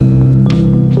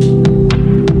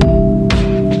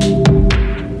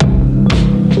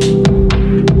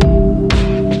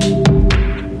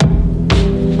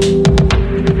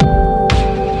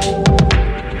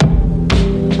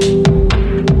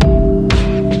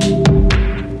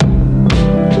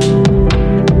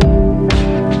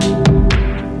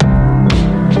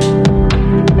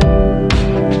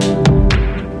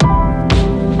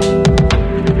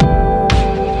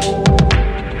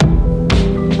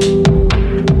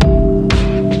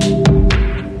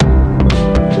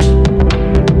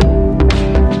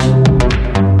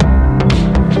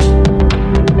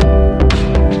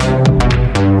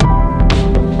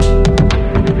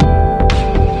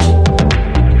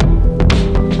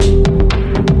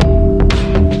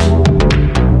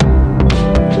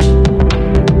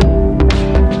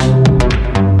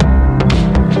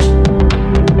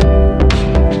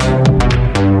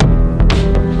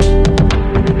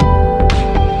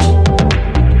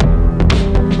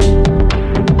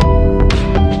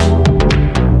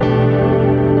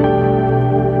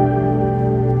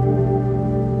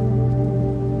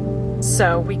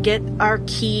get our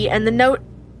key, and the note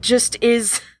just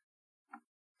is...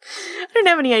 I didn't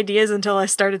have any ideas until I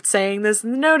started saying this,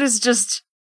 and the note is just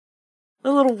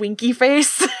a little winky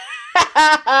face.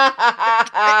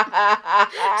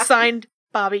 Signed,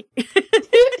 Bobby.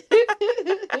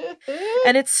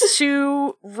 And it's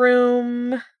to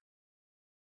room...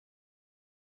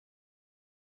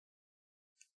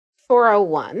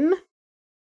 401.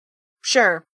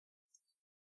 Sure.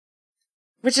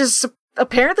 Which is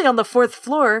apparently on the 4th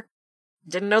floor.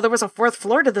 Didn't know there was a 4th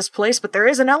floor to this place, but there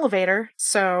is an elevator,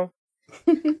 so...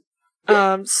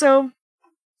 so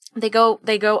they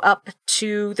go up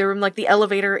to the room. Like, the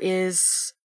elevator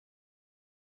is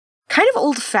kind of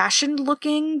old-fashioned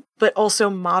looking, but also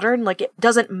modern. Like, it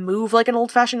doesn't move like an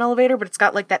old-fashioned elevator, but it's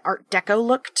got, like, that Art Deco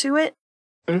look to it.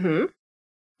 Mm-hmm.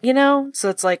 You know? So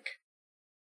it's, like,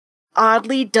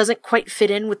 oddly doesn't quite fit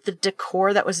in with the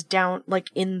decor that was down, like,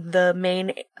 in the main,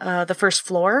 the 1st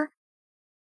floor.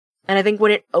 And I think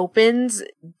when it opens,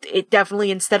 it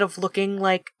definitely, instead of looking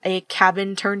like a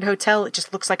cabin turned hotel, it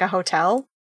just looks like a hotel.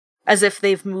 As if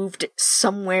they've moved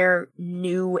somewhere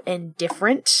new and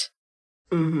different.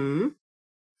 Mm-hmm.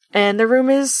 And the room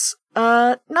is,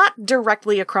 not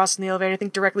directly across from the elevator. I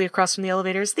think directly across from the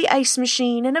elevator is the ice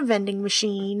machine and a vending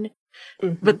machine.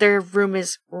 Mm-hmm. But their room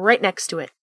is right next to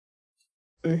it.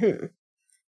 Mm-hmm.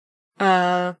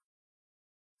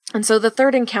 And so the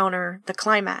third encounter, the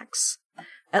climax.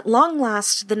 At long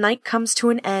last, the night comes to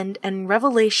an end, and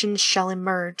revelations shall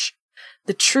emerge.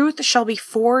 The truth shall be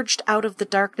forged out of the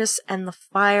darkness and the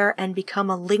fire, and become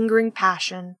a lingering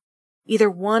passion, either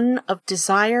one of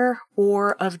desire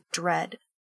or of dread.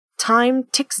 Time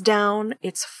ticks down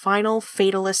its final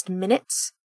fatalist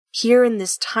minutes, here in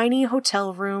this tiny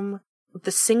hotel room, with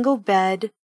the single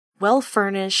bed,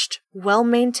 well-furnished,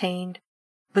 well-maintained,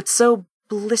 but so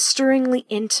blisteringly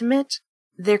intimate,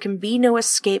 there can be no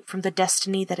escape from the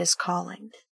destiny that is calling.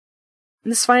 In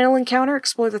this final encounter,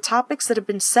 explore the topics that have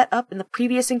been set up in the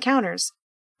previous encounters.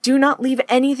 Do not leave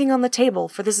anything on the table,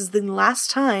 for this is the last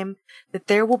time that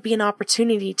there will be an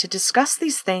opportunity to discuss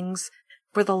these things,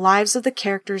 for the lives of the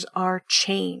characters are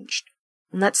changed,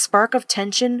 and that spark of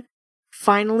tension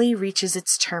finally reaches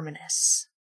its terminus.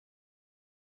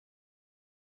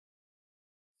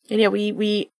 And yeah,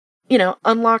 we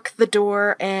unlock the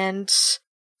door and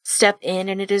step in,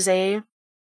 and it is a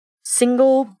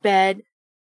single bed.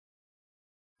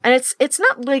 And it's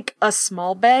not like a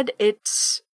small bed,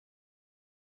 it's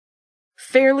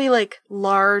fairly like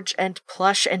large and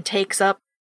plush and takes up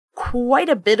quite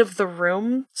a bit of the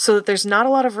room, so that there's not a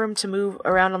lot of room to move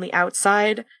around on the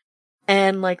outside.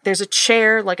 And like there's a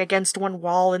chair like against one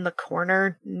wall in the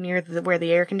corner near where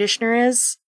the air conditioner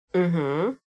is.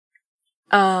 Mm-hmm.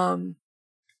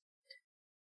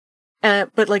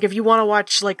 But like if you want to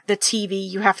watch like the TV,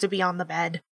 you have to be on the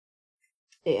bed.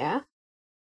 Yeah.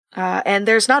 And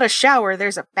there's not a shower,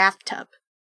 there's a bathtub.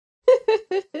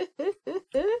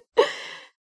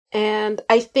 And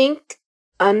I think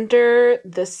under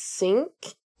the sink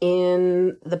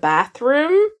in the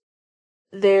bathroom,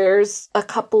 there's a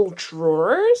couple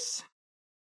drawers,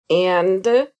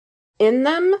 and in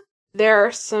them there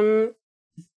are some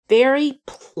very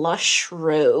plush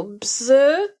robes.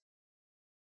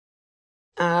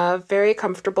 Very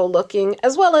comfortable looking,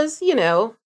 as well as,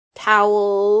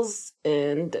 towels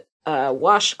and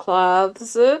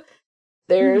washcloths.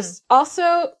 There's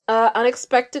also,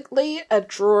 unexpectedly, a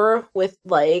drawer with,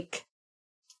 like,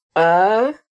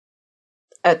 a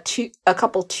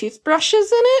couple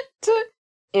toothbrushes in it,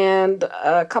 and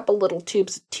a couple little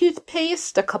tubes of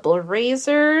toothpaste, a couple of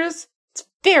razors. It's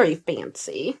very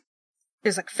fancy.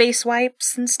 There's, like, face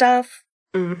wipes and stuff.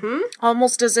 Mm-hmm.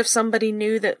 Almost as if somebody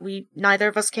knew that neither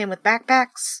of us came with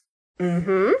backpacks.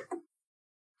 Mm-hmm.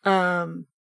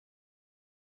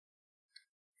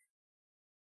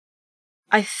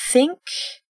 I think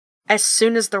as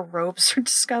soon as the robes are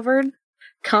discovered,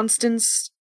 Constance,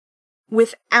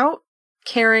 without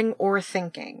caring or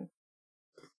thinking,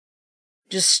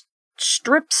 just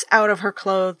strips out of her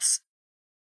clothes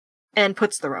and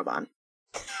puts the robe on.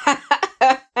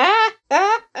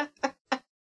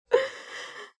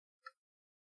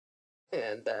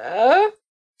 And,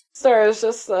 Sarah's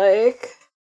just like,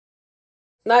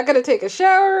 not gonna take a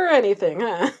shower or anything,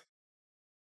 huh?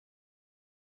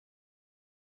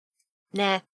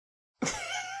 Nah.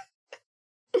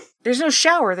 There's no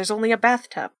shower, there's only a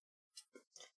bathtub.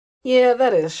 Yeah,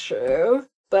 that is true.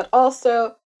 But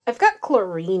also, I've got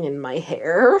chlorine in my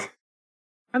hair.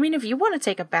 I mean, if you want to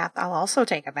take a bath, I'll also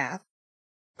take a bath.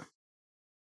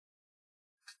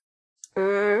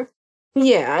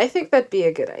 Yeah, I think that'd be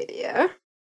a good idea.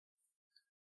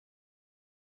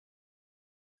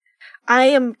 I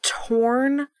am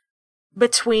torn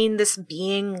between this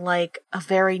being like a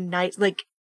very nice, like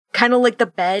kind of like the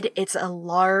bed. It's a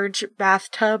large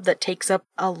bathtub that takes up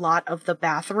a lot of the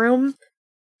bathroom,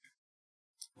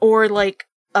 or like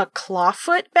a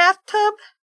clawfoot bathtub.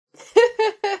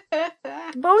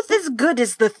 Both as good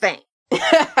as the thing.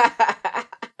 I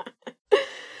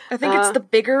think it's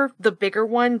the bigger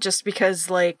one, just because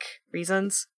like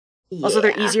reasons. Yeah. Also,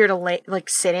 they're easier to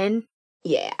sit in.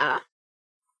 Yeah.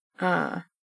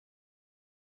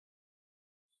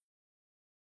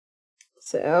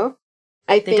 So,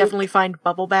 I think... They definitely find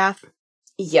bubble bath.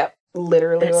 Yep,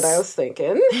 literally what I was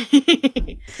thinking.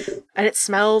 And it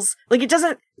smells... Like, it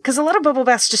doesn't... Because a lot of bubble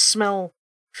baths just smell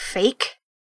fake.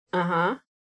 Uh-huh.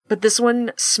 But this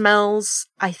one smells,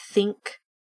 I think,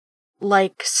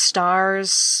 like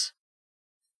Star's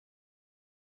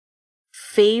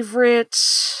favorite...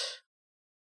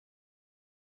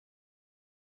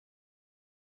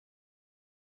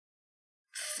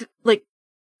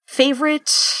 favorite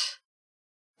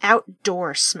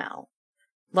outdoor smell.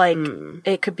 Like,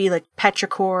 it could be like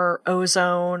petrichor,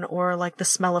 ozone, or like the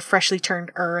smell of freshly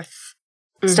turned earth.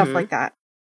 Stuff like that.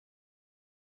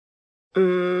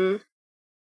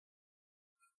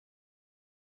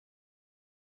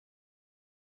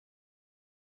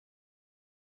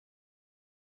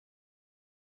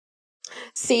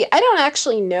 See, I don't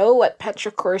actually know what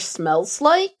petrichor smells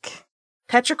like.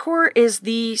 Petrichor is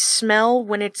the smell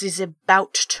when it is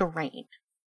about to rain.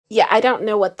 Yeah, I don't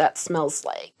know what that smells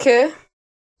like.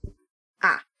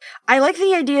 I like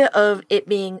the idea of it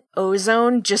being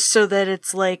ozone, just so that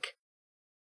it's like,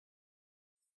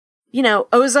 you know,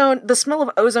 ozone, the smell of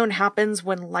ozone happens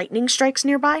when lightning strikes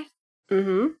nearby.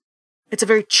 Mm-hmm. It's a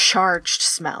very charged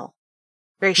smell.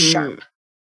 Very sharp.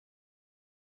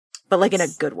 But like in a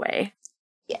good way.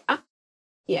 Yeah.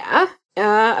 Yeah.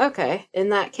 Okay. In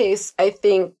that case, I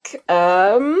think,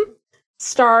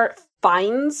 Star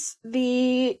finds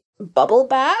the bubble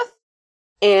bath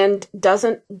and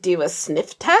doesn't do a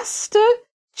sniff test,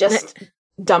 just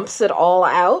dumps it all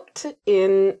out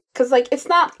in, because, like, it's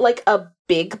not, like, a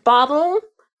big bottle.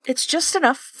 It's just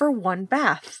enough for one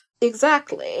bath.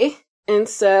 Exactly. And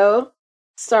so,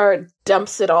 Star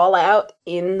dumps it all out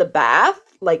in the bath,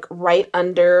 like, right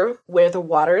under where the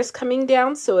water is coming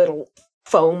down, so it'll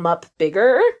foam up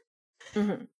bigger.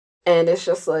 Mm-hmm. And it's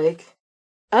just like,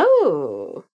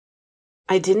 oh,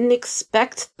 I didn't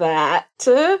expect that.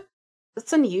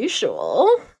 That's unusual.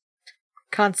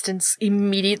 Constance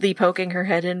immediately poking her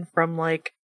head in from,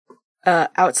 like,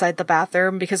 outside the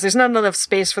bathroom, because there's not enough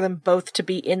space for them both to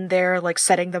be in there, like,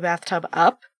 setting the bathtub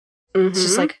up. Mm-hmm. It's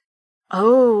just like,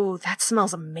 oh, that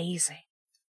smells amazing.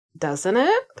 Doesn't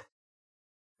it?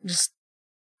 Just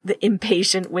the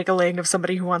impatient wiggling of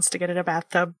somebody who wants to get in a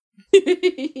bathtub.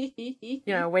 You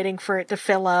know, waiting for it to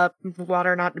fill up,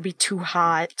 water not to be too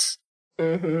hot.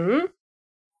 Mm-hmm.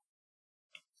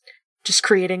 Just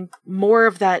creating more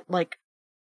of that, like,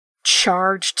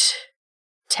 charged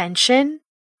tension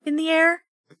in the air.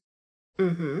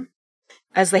 Mm-hmm.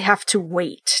 As they have to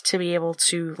wait to be able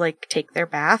to, like, take their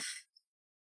bath.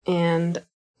 And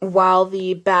while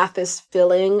the bath is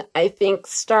filling, I think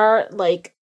Star,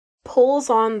 like, pulls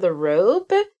on the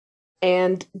robe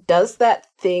and does that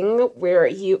thing where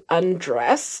you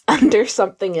undress under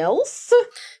something else.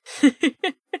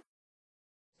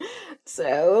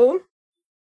 So,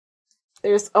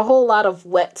 there's a whole lot of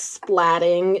wet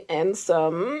splatting and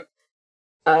some,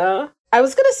 I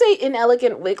was gonna say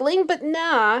inelegant wiggling, but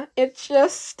nah, it's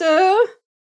just,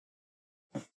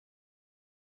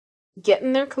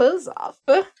 getting their clothes off.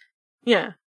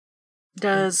 Yeah.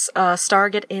 Does Star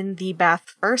get in the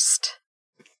bath first?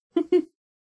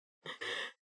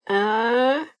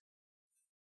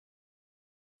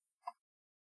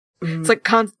 It's like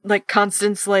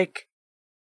Constance, like,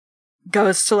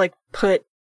 goes to, like, put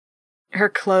her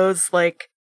clothes, like,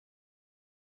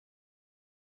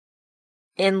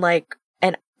 in, like,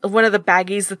 one of the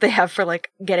baggies that they have for,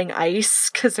 like, getting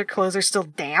ice, because their clothes are still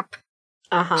damp.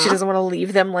 Uh-huh. She doesn't want to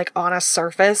leave them, like, on a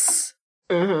surface.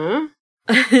 Mm-hmm.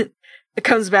 It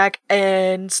comes back,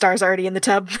 and Star's already in the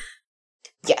tub.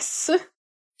 Yes.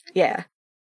 Yeah.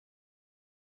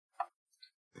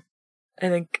 I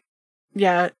think,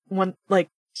 yeah,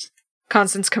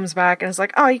 Constance comes back and is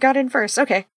like, oh, you got in first,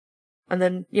 okay. And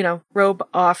then, you know, robe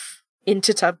off,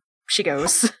 into tub she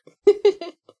goes.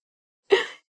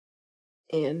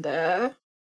 And,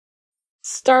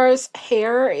 Star's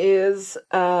hair is,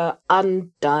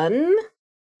 undone.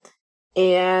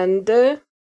 And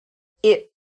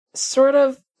it sort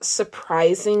of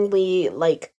surprisingly,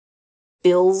 like,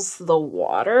 fills the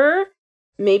water.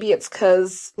 Maybe it's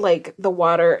because, like, the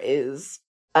water is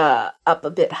up a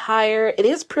bit higher. It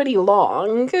is pretty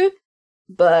long,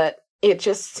 but it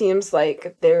just seems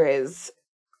like there is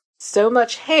so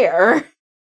much hair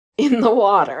in the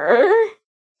water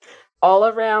all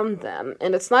around them,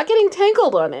 and it's not getting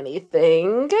tangled on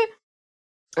anything.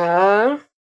 But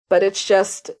it's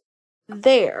just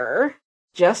there,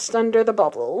 just under the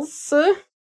bubbles.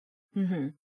 Mm-hmm.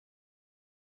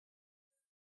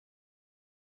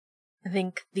 I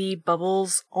think the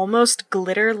bubbles almost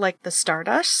glitter like the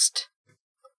stardust.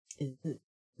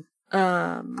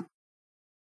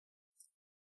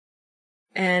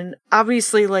 And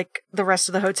obviously, like the rest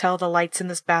of the hotel, the lights in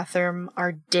this bathroom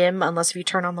are dim unless if you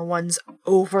turn on the ones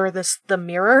over the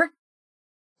mirror,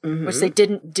 which they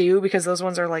didn't do because those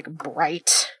ones are like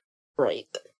bright.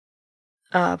 Right.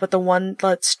 But the one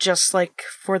that's just like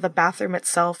for the bathroom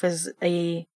itself is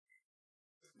a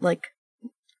like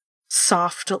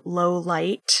soft low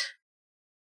light.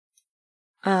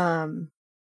 And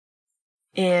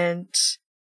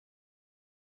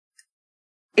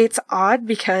it's odd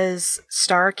because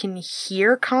Star can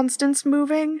hear Constance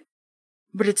moving,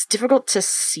 but it's difficult to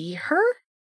see her.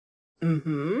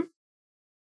 Mm-hmm.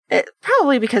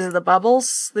 Probably because of the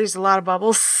bubbles. There's a lot of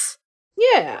bubbles.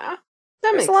 Yeah.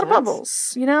 There's a lot of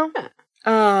bubbles, you know?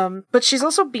 Yeah. But she's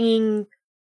also being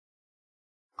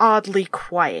oddly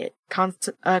quiet.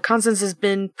 Constance has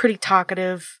been pretty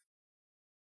talkative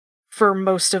for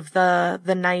most of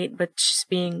the night, but she's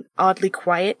being oddly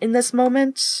quiet in this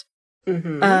moment.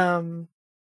 Mm-hmm.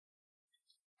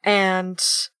 And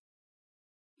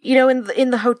you know,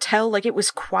 in the hotel, like it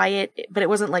was quiet, but it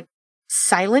wasn't like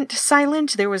silent.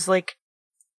 There was like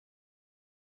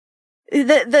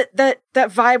that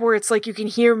vibe where it's like you can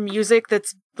hear music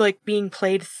that's like being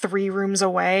played 3 rooms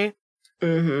away.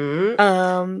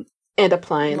 Mm-hmm. And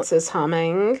appliances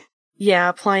humming. Yeah,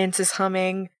 appliances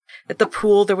humming. At the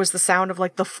pool, there was the sound of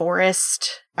like the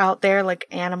forest out there, like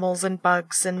animals and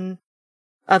bugs and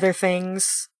other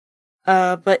things.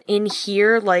 But in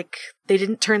here, like, they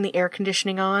didn't turn the air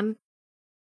conditioning on.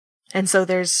 And so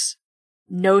there's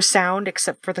no sound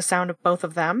except for the sound of both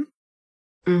of them.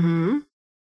 Mm-hmm.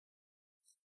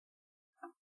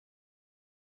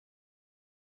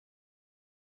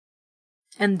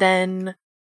 And then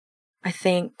I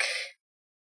think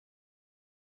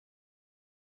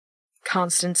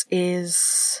Constance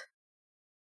is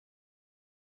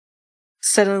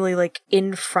suddenly like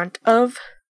in front of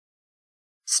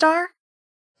Star.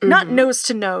 Mm-hmm. Not nose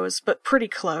to nose, but pretty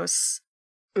close.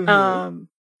 Mm-hmm.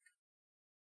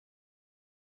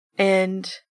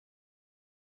 And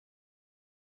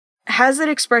has an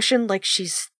expression like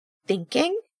she's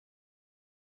thinking.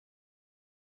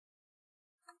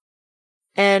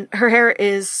 And her hair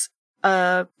is,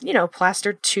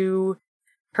 plastered to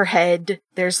her head.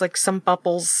 There's like some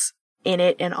bubbles in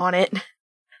it and on it.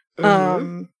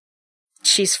 Mm-hmm.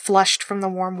 She's flushed from the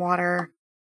warm water.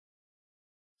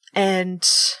 And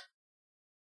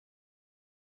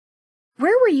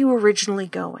where were you originally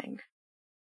going?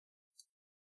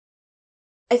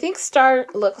 I think Star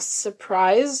looks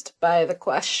surprised by the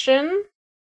question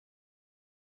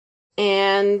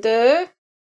and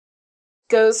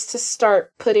goes to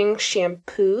start putting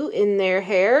shampoo in their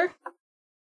hair.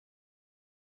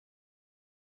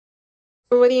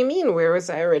 What do you mean, where was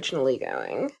I originally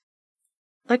going?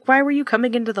 Like, why were you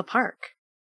coming into the park?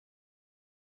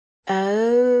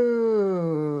 Oh.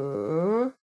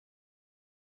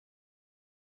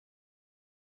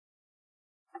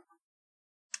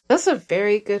 That's a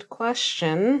very good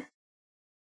question.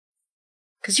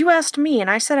 'Cause you asked me, and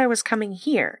I said I was coming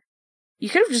here. You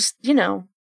could have just,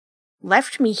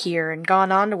 left me here and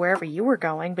gone on to wherever you were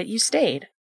going, but you stayed.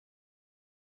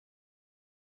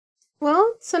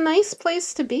 Well, it's a nice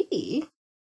place to be.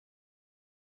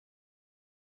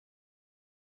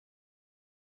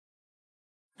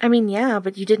 I mean, yeah,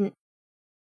 but you didn't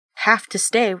have to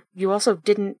stay. You also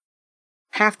didn't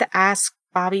have to ask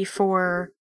Bobby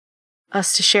for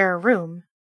us to share a room.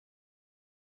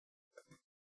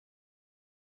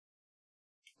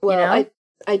 Well,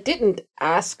 I didn't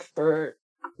ask for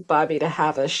Bobby to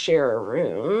have us share a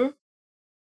room.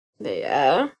 They,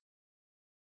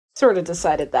 sort of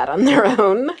decided that on their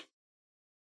own.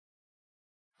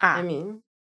 I mean,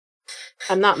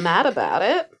 I'm not mad about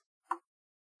it.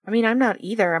 I mean, I'm not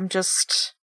either. I'm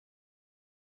just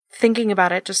thinking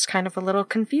about it, just kind of a little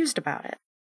confused about it.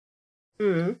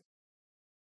 Hmm.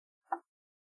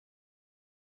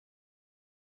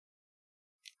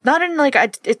 Not in like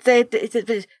it's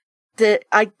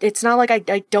not like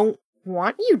I don't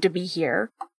want you to be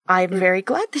here. I'm very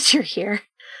glad that you're here.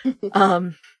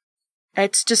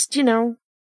 It's just, you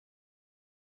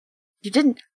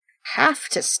didn't have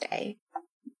to stay.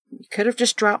 You could have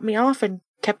just dropped me off and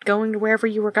kept going to wherever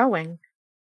you were going.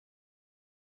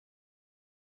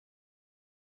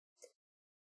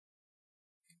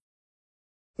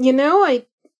 You know, I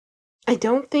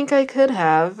don't think I could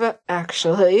have,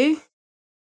 actually.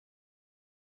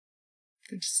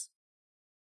 There's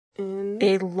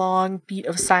a long beat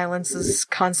of silence as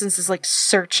Constance is, like,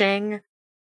 searching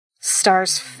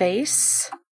Star's face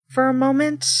for a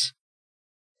moment.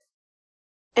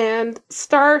 And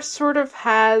Star sort of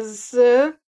has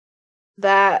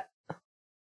that,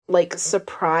 like,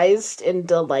 surprised and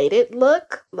delighted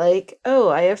look. Like, oh,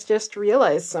 I have just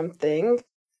realized something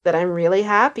that I'm really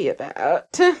happy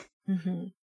about. Mm-hmm.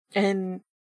 And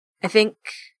I think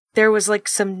there was, like,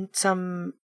 some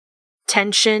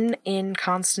tension in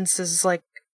Constance's, like,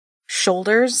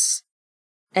 shoulders,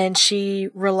 and she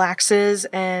relaxes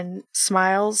and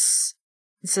smiles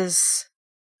and says,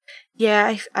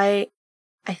 yeah, I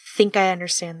think I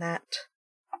understand that.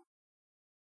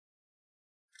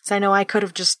 So I know I could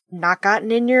have just not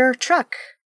gotten in your truck,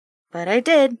 but I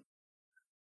did.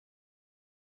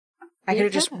 I could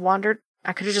have just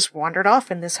wandered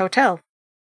off in this hotel,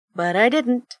 but I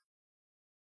didn't.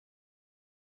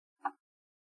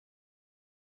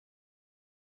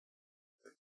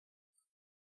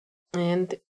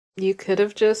 And you could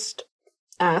have just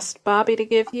asked Bobby to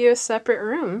give you a separate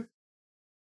room,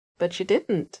 but you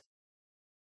didn't.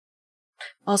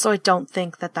 Also, I don't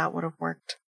think that would have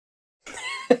worked.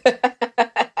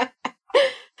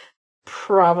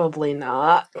 Probably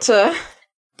not.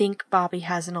 Think Bobby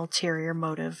has an ulterior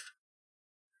motive.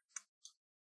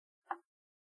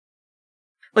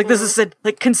 Like, this is said,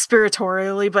 like,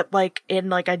 conspiratorially, but, like, in,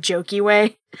 like, a jokey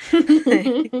way.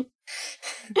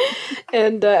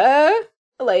 And,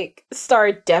 like,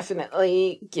 Star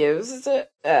definitely gives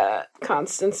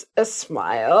Constance a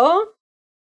smile.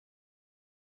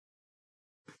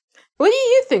 What do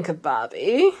you think of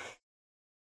Bobby?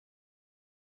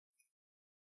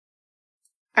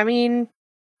 I mean,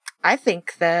 I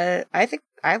think I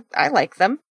like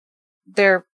them.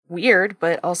 They're weird,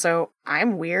 but also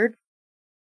I'm weird.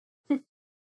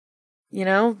 You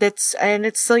know, it's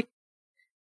like,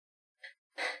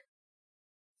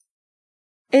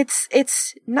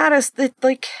 it's not as,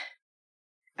 like,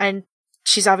 and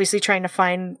she's obviously trying to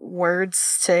find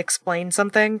words to explain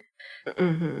something.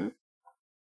 Mm-hmm.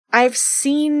 I've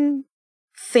seen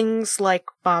things like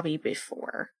Bobby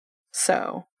before,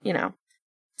 so, you know,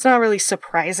 it's not really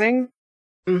surprising.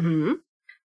 Mm-hmm.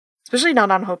 Especially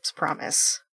not on Hope's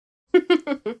Promise.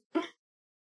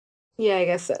 Yeah, I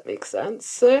guess that makes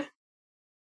sense.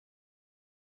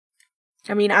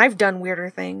 I mean, I've done weirder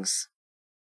things.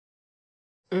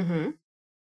 Mm-hmm.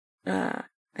 I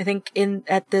think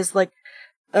at this, like,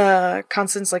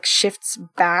 Constance, like, shifts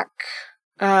back,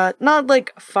 not,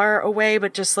 like, far away,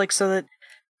 but just, like, so that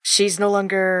she's no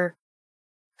longer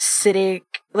sitting,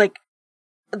 like,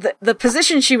 the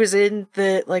position she was in,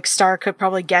 that, like, Star could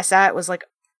probably guess at, was, like,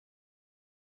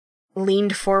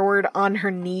 leaned forward on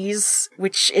her knees,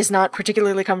 which is not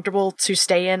particularly comfortable to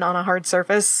stay in on a hard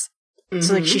surface. Mm-hmm.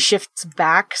 So, like, she shifts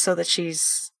back so that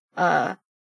she's,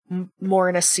 more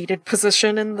in a seated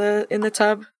position in the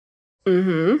tub.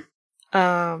 Mm-hmm.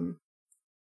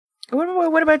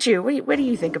 What about you? What do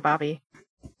you think of Bobby?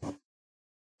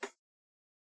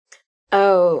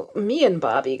 Oh, me and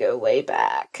Bobby go way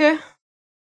back.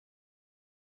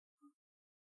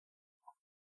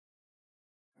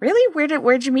 Really?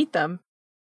 Where'd you meet them?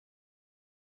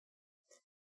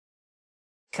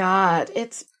 God,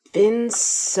 it's been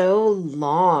so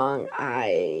long.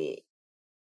 I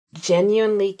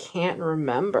genuinely can't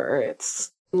remember.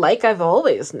 It's like I've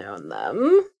always known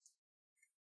them.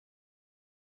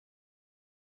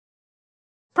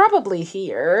 Probably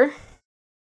here.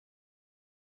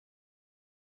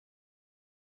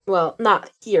 Well,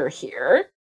 not here.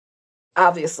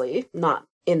 Obviously, not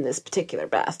in this particular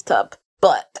bathtub,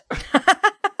 but...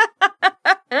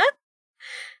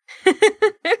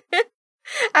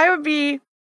 I would be...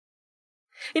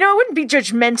 You know, I wouldn't be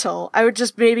judgmental. I would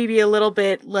just maybe be a little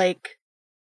bit, like...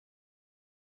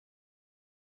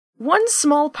 one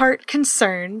small part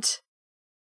concerned,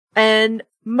 and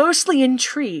mostly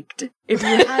intrigued if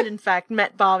you had, in fact,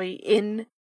 met Bobby in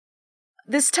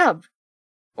this tub.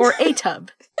 Or a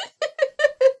tub.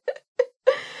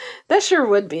 That sure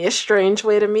would be a strange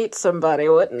way to meet somebody,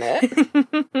 wouldn't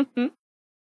it?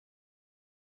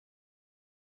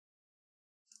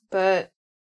 But,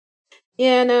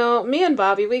 yeah, no, me and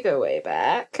Bobby, we go way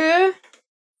back.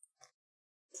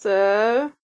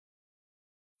 So,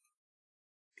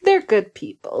 they're good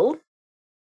people.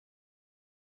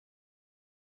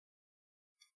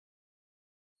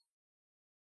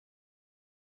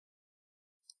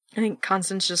 I think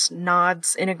Constance just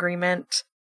nods in agreement.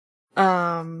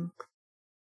 And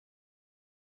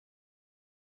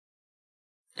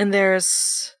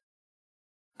there's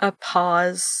a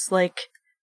pause, like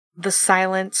the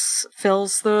silence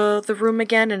fills the room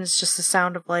again, and it's just the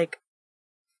sound of like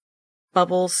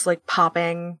bubbles like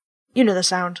popping. You know the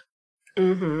sound.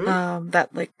 That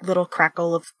like little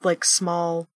crackle of like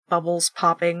small bubbles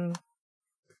popping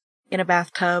in a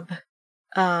bathtub.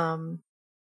 The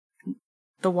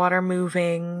water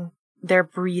moving, they're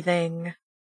breathing.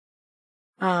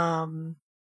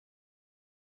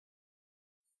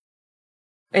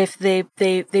 If they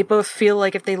both feel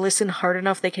like if they listen hard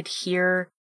enough, they could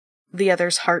hear the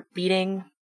other's heart beating.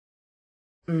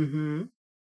 And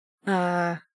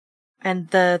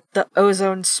the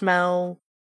ozone smell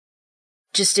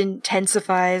just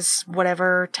intensifies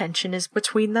whatever tension is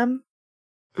between them.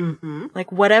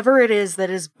 Like, whatever it is that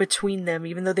is between them,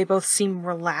 even though they both seem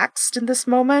relaxed in this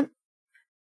moment,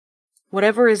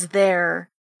 whatever is there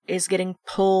is getting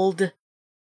pulled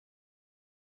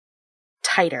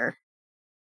tighter.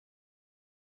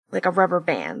 Like a rubber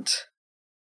band.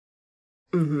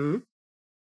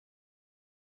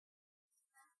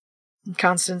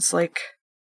 Constance, like,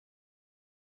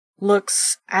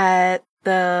 looks at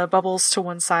the bubbles to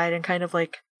one side and kind of,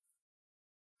 like,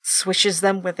 swishes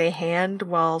them with a hand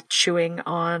while chewing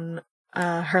on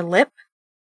her lip.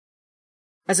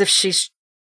 As if she's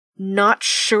not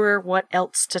sure what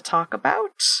else to talk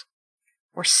about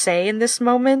or say in this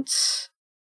moment.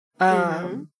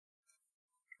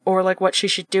 Or, like, what she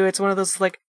should do. It's one of those,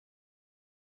 like,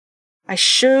 I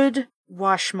should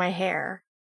wash my hair,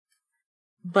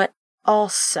 but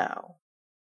also...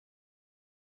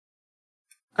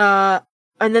 and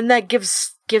then that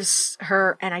gives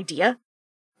her an idea.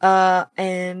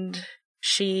 And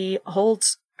she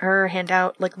holds her hand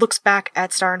out, like, looks back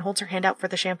at Star and holds her hand out for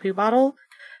the shampoo bottle.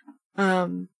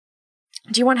 Do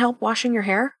you want help washing your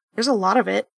hair? There's a lot of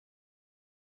it.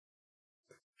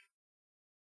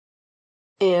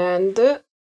 And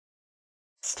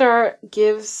Star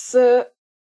gives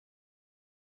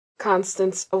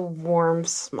Constance a warm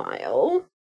smile.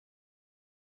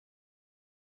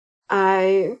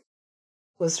 I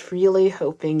was really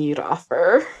hoping you'd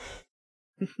offer.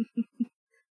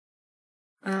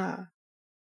 I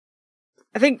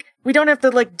think we don't have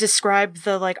to, like, describe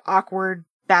the, like, awkward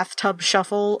bathtub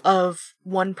shuffle of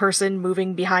one person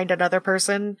moving behind another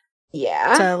person.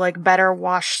 Yeah. To, like, better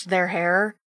wash their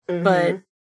hair. But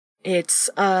it's,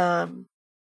 that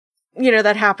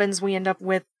happens. We end up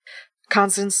with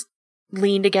Constance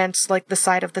leaned against, like, the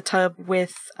side of the tub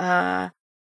with,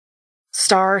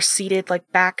 Star seated,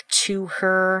 like, back to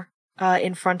her,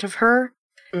 in front of her.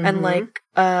 And, like,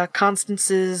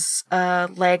 Constance's,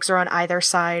 legs are on either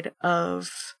side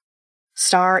of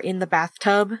Star in the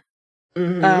bathtub.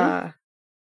 And,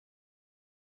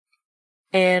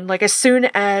 like, as soon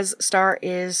as Star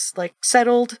is, like,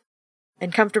 settled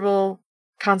and comfortable,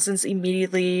 Constance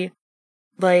immediately,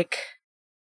 like,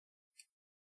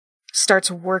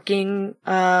 starts working,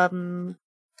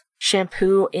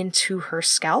 shampoo into her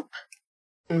scalp.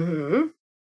 And,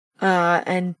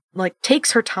 like,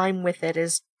 takes her time with it,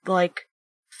 is, like,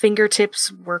 fingertips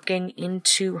working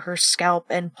into her scalp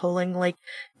and pulling, like,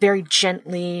 very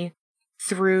gently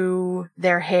through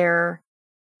their hair.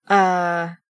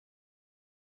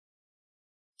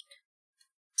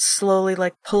 Slowly,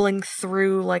 like, pulling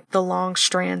through, like, the long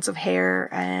strands of hair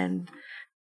and,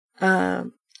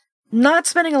 not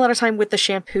spending a lot of time with the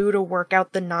shampoo to work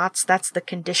out the knots. That's the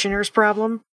conditioner's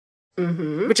problem.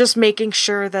 But just making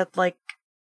sure that, like,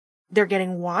 they're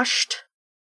getting washed.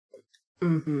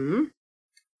 And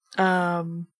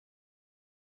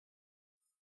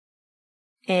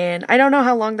I don't know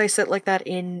how long they sit like that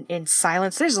in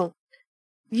silence. There's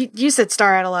you said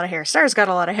Star had a lot of hair. Star's got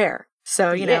a lot of hair.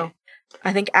 So, you know,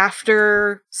 I think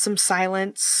after some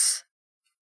silence,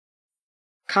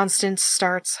 Constance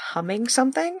starts humming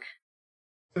something.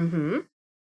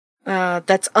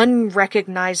 That's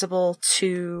unrecognizable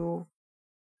to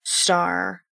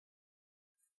Star.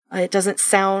 It doesn't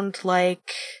sound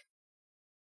like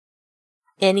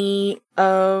any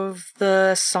of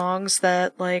the songs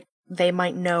that, like, they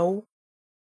might know.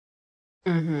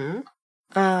 And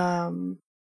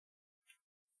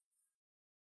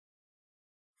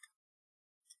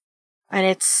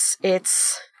it's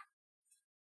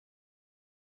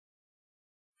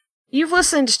you've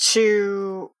listened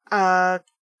to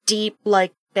deep,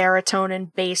 like, baritone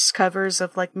and bass covers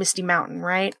of, like, Misty Mountain,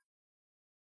 right?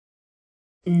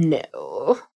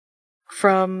 No.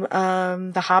 From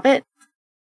The Hobbit?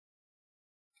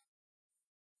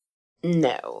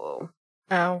 No.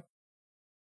 Oh.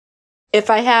 If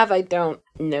I have, I don't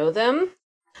know them.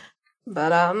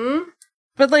 But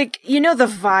But you know the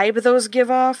vibe those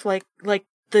give off, like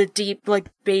the deep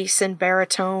bass and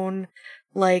baritone,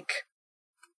 they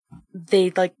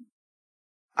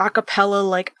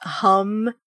acapella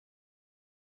hum,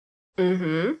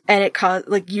 mm-hmm. and it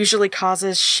usually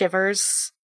causes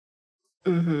shivers.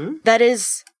 Mm-hmm. That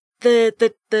is the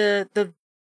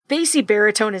bassy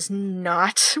baritone is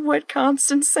not what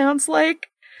Constance sounds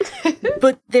like,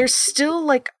 but there's still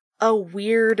a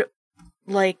weird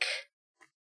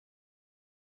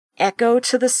echo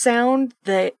to the sound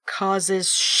that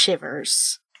causes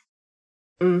shivers.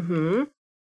 Mm-hmm.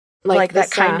 Like that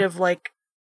kind of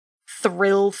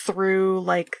thrill through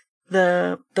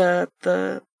the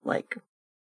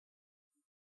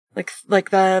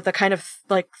kind of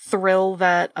thrill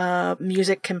that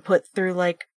music can put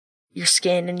through your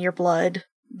skin and your blood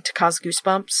to cause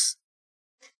goosebumps.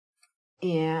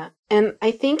 Yeah. And I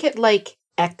think it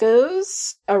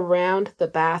echoes around the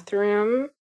bathroom.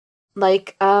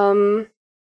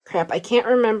 Crap, I can't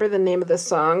remember the name of the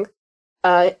song.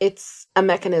 It's a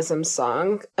Mechanism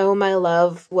song. Oh my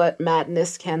love, what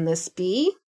madness can this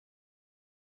be?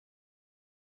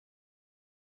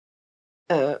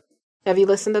 Have you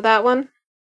listened to that one?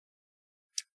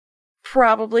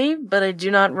 Probably, but I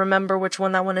do not remember which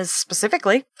one that one is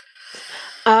specifically.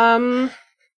 I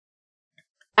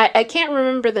can't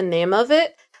remember the name of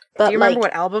it, but do you remember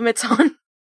what album it's on?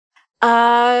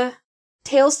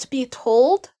 Tales to Be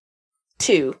Told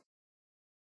 2.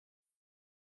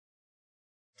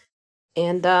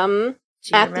 And do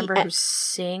you remember who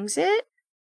sings it?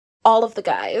 All of the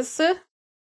guys.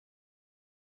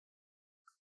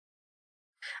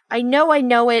 I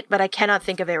know it, but I cannot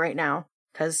think of it right now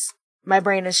because my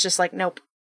brain is just nope.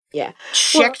 Yeah,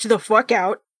 checked the fuck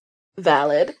out.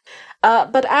 Valid.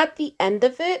 But at the end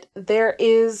of it, there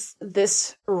is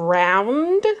this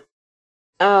round.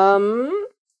 And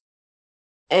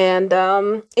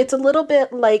it's a little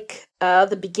bit like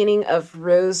the beginning of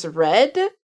Rose Red,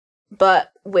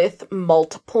 but with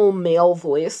multiple male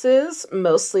voices,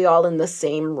 mostly all in the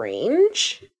same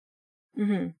range.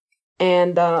 Mm-hmm.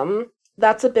 And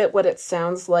that's a bit what it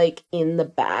sounds like in the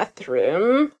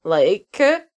bathroom.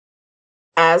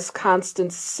 As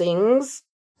Constance sings,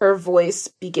 her voice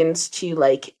begins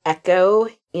to echo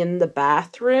in the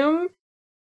bathroom,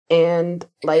 and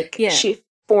she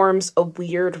forms a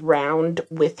weird round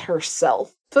with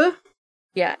herself.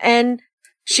 Yeah, and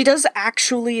she does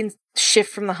actually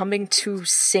shift from the humming to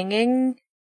singing,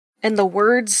 and the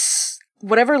words,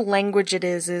 whatever language it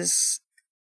is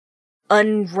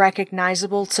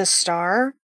unrecognizable to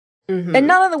Star. Mm-hmm. And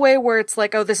not in the way where it's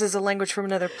oh, this is a language from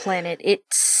another planet. It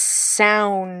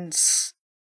sounds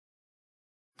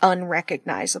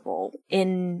unrecognizable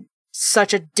in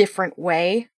such a different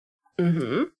way.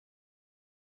 Mm-hmm.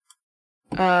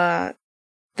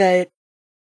 That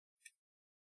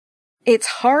it's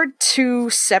hard to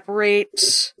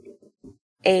separate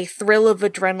a thrill of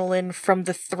adrenaline from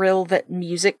the thrill that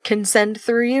music can send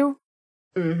through you.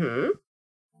 Mm-hmm.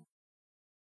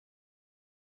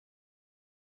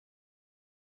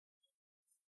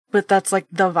 But that's the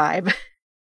vibe.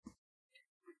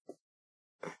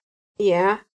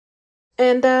 Yeah.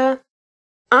 And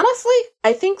honestly,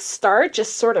 I think Star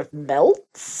just sort of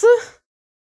melts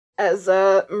as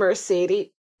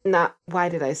Mercedes. Why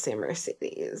did I say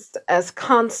Mercedes? As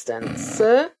Constance.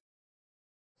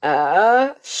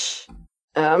 As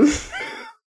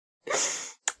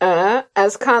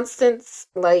Constance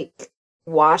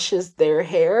washes their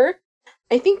hair,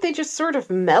 I think they just sort of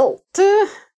melt.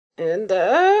 And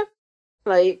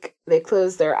they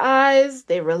close their eyes,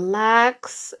 they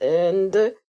relax,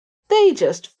 and they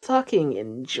just fucking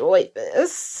enjoy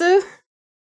this.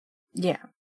 Yeah.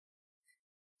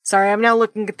 Sorry, I'm now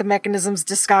looking at the Mechanism's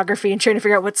discography and trying to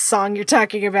figure out what song you're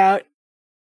talking about.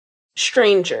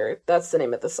 Stranger, that's the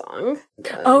name of the song.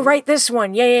 Oh, right, this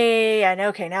one. Yeah.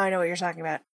 Okay, now I know what you're talking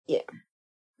about. Yeah.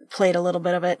 Played a little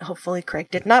bit of it. Hopefully Craig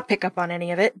did not pick up on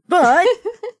any of it, but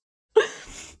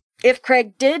if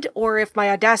Craig did, or if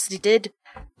my Audacity did,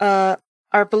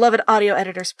 our beloved audio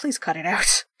editors, please cut it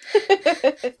out.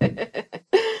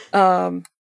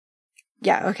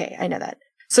 Yeah, okay, I know that.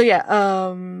 So yeah,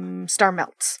 Star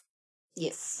melts.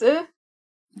 Yes.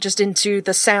 Just into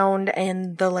the sound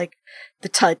and the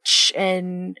touch,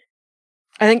 and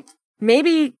I think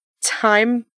maybe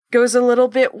time goes a little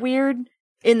bit weird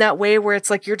in that way where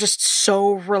it's you're just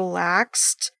so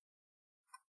relaxed.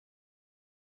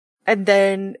 And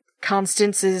then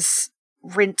Constance has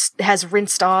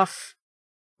rinsed off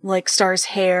Star's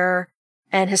hair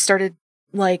and has started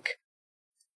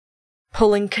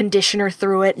pulling conditioner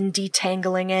through it and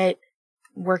detangling it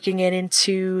working it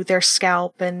into their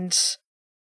scalp, and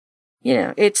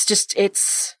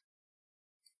it's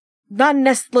not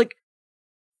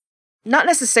not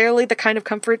necessarily the kind of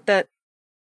comfort that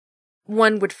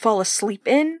one would fall asleep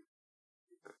in,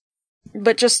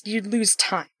 but just you'd lose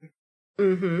time.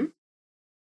 Mm-hmm.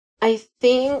 I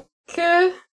think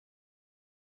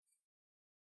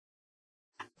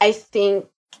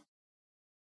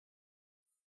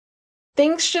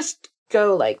things just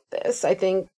go like this. I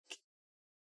think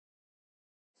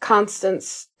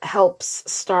Constance helps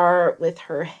Star with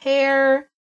her hair,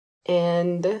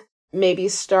 and maybe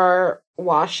Star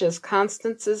washes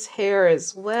Constance's hair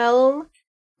as well.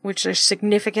 Which there's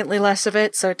significantly less of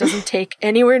it, so it doesn't take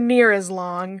anywhere near as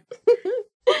long.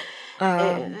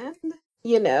 And,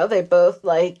 they both,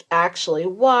 actually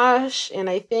wash, and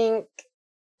I think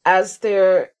as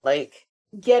they're,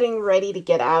 getting ready to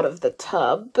get out of the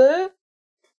tub,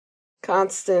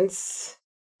 Constance,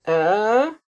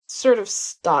 sort of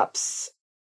stops,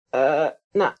 Star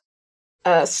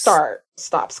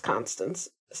stops Constance,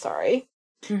 sorry.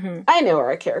 Mm-hmm. I know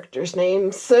our characters'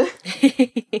 names.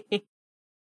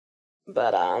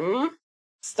 But,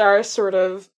 Star sort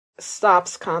of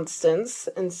stops Constance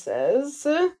and says,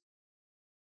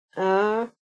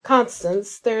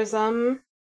 Constance, there's,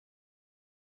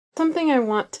 something I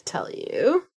want to tell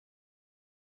you.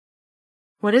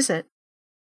 What is it?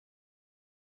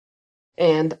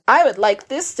 And I would like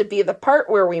this to be the part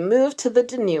where we move to the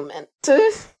denouement.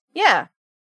 Yeah.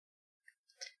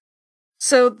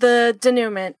 So the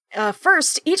denouement.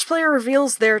 First, each player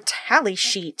reveals their tally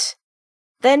sheet.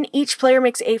 Then each player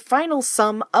makes a final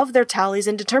sum of their tallies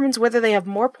and determines whether they have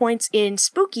more points in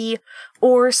Spooky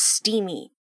or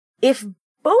Steamy. If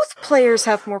both players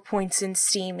have more points in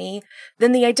Steamy,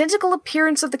 then the identical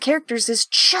appearance of the characters is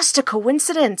just a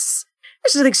coincidence.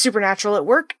 There's nothing supernatural at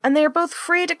work, and they are both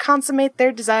free to consummate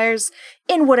their desires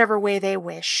in whatever way they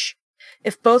wish.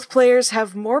 If both players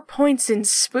have more points in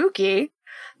Spooky,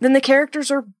 then the characters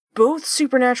are both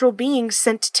supernatural beings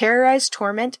sent to terrorize,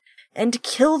 torment, and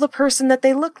kill the person that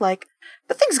they look like.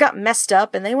 But things got messed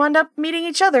up, and they wound up meeting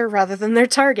each other rather than their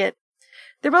target.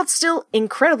 They're both still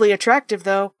incredibly attractive,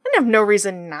 though, and have no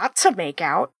reason not to make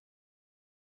out.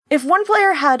 If one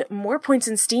player had more points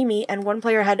in Steamy and one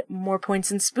player had more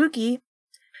points in Spooky,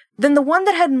 then the one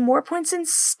that had more points in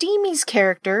Steamy's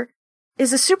character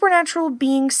is a supernatural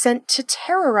being sent to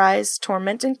terrorize,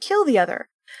 torment, and kill the other.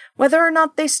 Whether or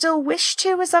not they still wish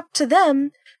to is up to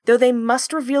them, though they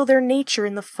must reveal their nature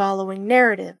in the following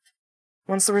narrative.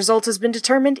 Once the result has been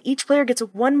determined, each player gets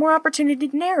one more opportunity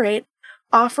to narrate,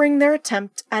 offering their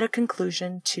attempt at a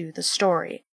conclusion to the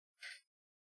story.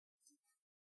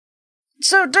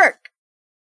 So, Dirk,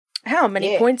 how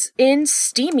many points in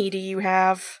Steamy do you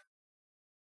have?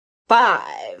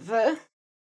 5.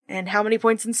 And how many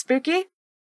points in Spooky?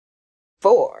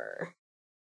 4.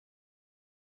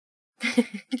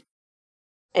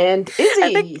 And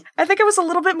Izzy. I think I was a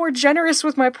little bit more generous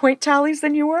with my point tallies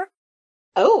than you were.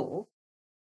 Oh.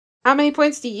 How many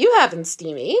points do you have in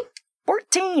Steamy?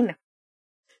 14.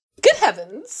 Good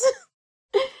heavens.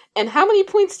 And how many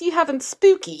points do you have in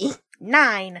Spooky?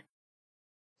 9.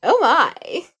 Oh my.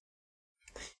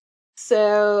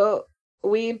 So,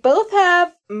 we both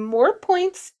have more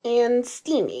points in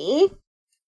Steamy.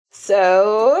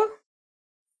 So,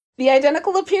 the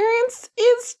identical appearance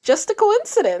is just a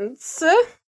coincidence.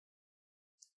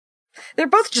 They're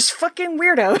both just fucking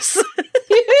weirdos.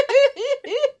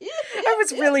 I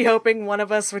was really hoping one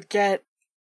of us would get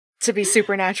to be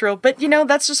supernatural, but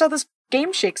that's just how this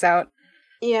game shakes out.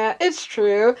 Yeah, it's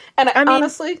true. And I mean,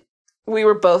 honestly, we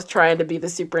were both trying to be the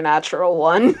supernatural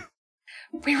one.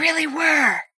 We really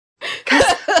were.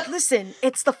 'Cause, listen,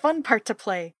 it's the fun part to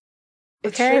play. Okay?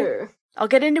 It's true. I'll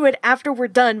get into it after we're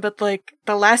done, but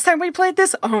the last time we played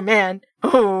this, oh man.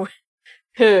 Oh.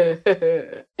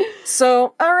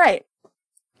 So, alright.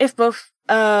 If both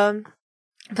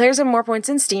players have more points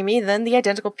in Steamy, then the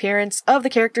identical appearance of the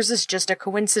characters is just a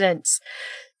coincidence.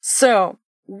 So,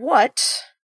 what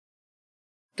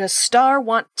does Star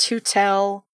want to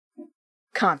tell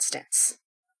Constance?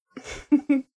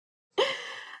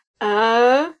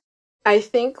 I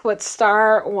think what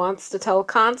Star wants to tell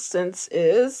Constance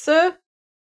is,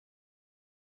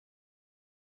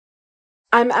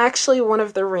 I'm actually one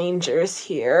of the Rangers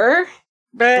here.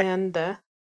 And,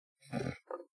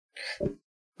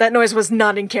 that noise was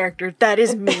not in character. That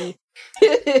is me.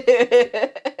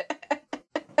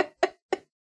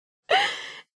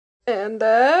 And,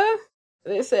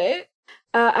 they say,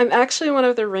 I'm actually one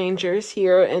of the Rangers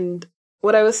here, and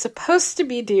what I was supposed to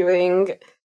be doing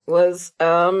was,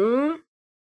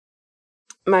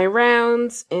 my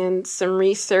rounds and some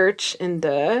research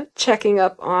and checking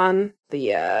up on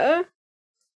the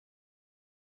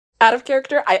out of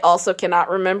character. I also cannot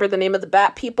remember the name of the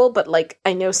bat people, but like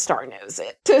I know Star knows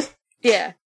it.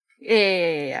 Yeah.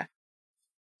 Yeah.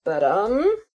 But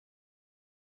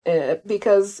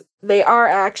because they are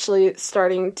actually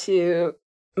starting to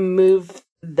move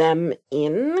them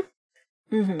in.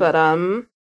 Mm-hmm. But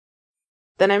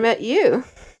then I met you.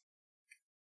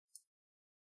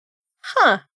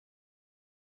 Huh.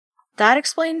 That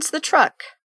explains the truck.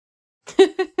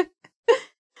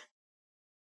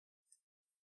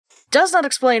 Does not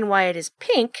explain why it is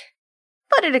pink,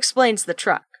 but it explains the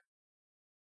truck.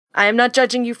 I am not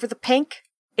judging you for the pink.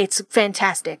 It's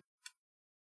fantastic.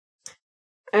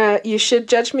 You should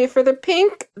judge me for the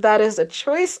pink. That is a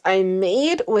choice I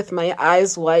made with my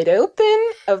eyes wide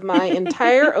open of my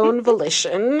entire own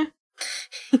volition.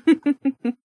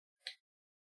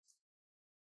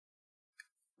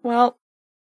 Well,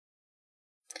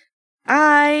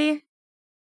 I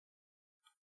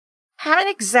haven't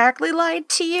exactly lied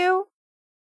to you,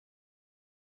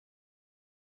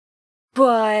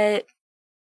 but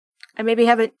I maybe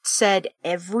haven't said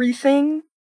everything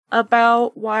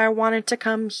about why I wanted to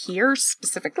come here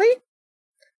specifically.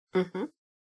 Mm-hmm.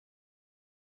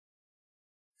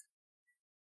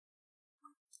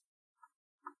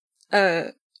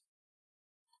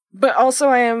 But also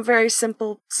I am a very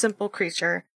simple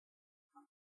creature.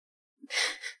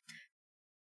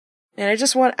 And I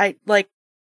just want, I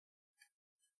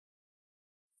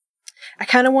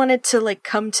kind of wanted to, like,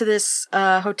 come to this,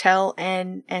 hotel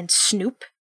and snoop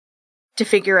to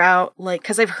figure out, like,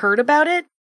 cause I've heard about it,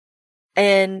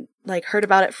 and, like, heard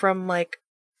about it from, like,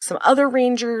 some other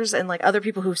rangers and, like, other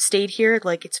people who've stayed here,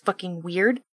 like, it's fucking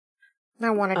weird. And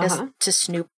I wanted to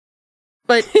snoop.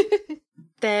 But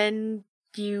then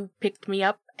you picked me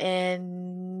up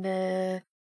and,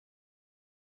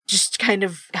 just kind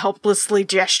of helplessly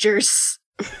gestures.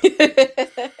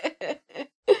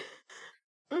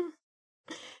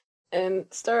 And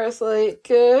Star's like,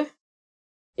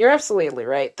 you're absolutely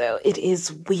right, though. It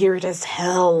is weird as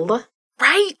hell.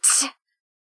 Right?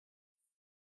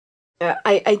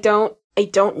 I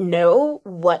don't know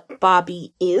what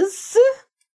Bobby is,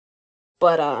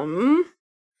 but, I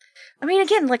mean,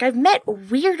 again, like, I've met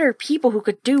weirder people who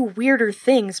could do weirder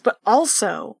things, but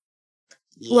also,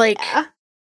 yeah. like,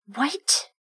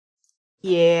 what?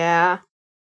 Yeah.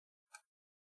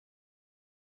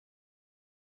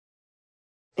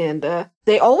 And,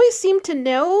 they always seem to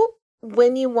know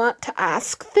when you want to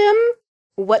ask them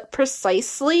what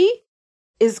precisely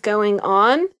is going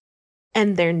on,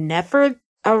 and they're never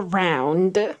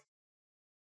around.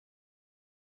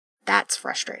 That's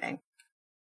frustrating.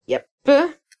 Yep.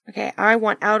 Okay, I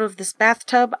want out of this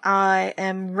bathtub. I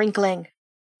am wrinkling.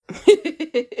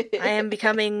 I am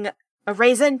becoming a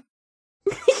raisin.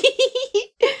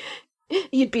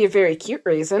 You'd be a very cute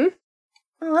raisin.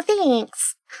 Oh,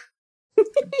 thanks.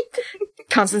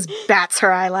 Constance bats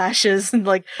her eyelashes and,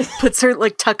 like, puts her,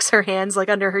 like, tucks her hands, like,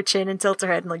 under her chin and tilts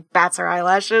her head and, like, bats her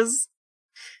eyelashes.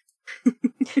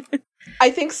 I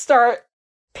think Star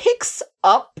picks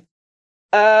up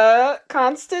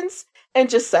Constance and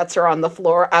just sets her on the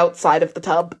floor outside of the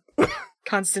tub.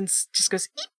 Constance just goes,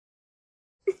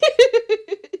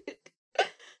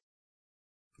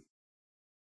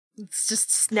 it's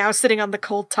just now sitting on the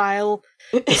cold tile.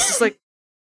 It's just like,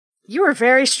 you are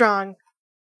very strong.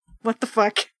 What the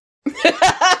fuck?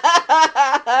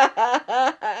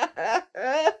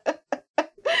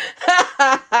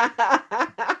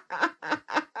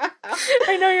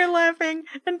 I know you're laughing,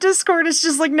 and Discord is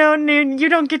just like, no, Noon, you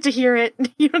don't get to hear it.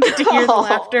 You don't get to hear the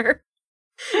laughter.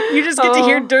 You just get to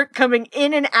hear Dirk coming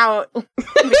in and out like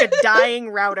a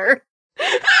dying router.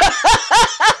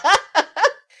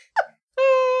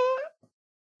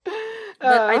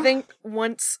 But I think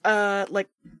once,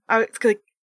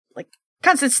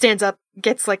 Constance stands up,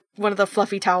 gets, like, one of the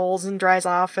fluffy towels and dries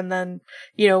off, and then,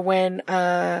 you know, when,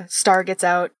 Star gets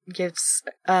out, gives,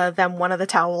 them one of the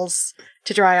towels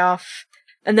to dry off,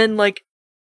 and then, like,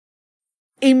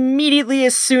 immediately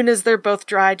as soon as they're both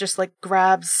dry, just, like,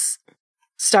 grabs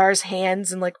Star's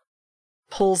hands and, like,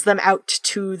 pulls them out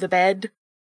to the bed.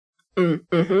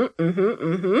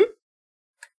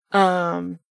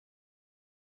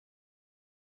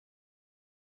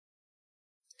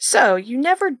 So, you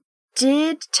never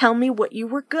did tell me what you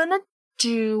were gonna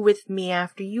do with me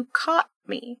after you caught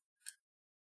me.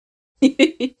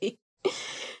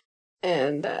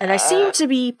 And I seem to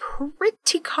be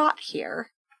pretty caught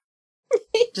here.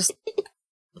 Just,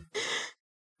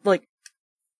 like,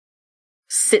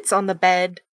 sits on the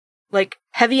bed, like,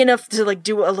 heavy enough to, like,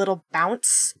 do a little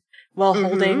bounce, while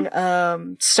holding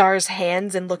Star's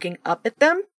hands and looking up at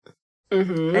them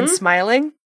and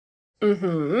smiling.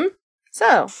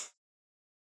 So,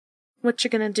 what you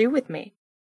gonna do with me?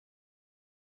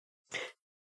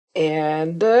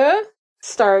 And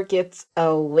Star gets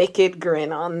a wicked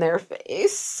grin on their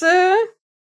face.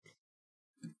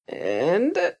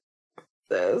 And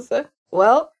says,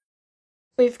 well,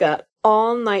 we've got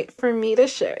all night for me to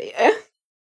show you.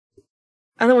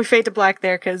 And then we fade to black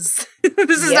there, because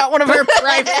this is not one of our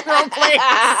private role plays.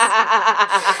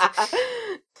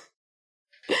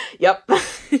 Yep.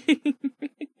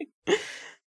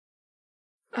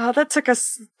 Oh, that took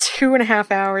us 2.5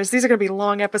 hours. These are going to be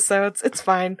long episodes. It's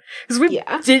fine.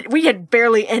 Because we had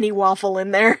barely any waffle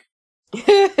in there.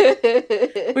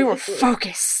 We were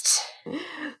focused.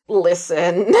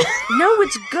 Listen. No,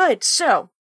 it's good. So,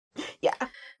 yeah.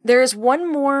 There is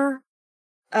one more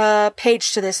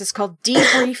page to this. It's called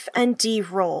Debrief and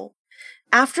De-Roll.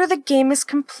 After the game is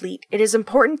complete, it is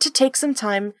important to take some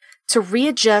time to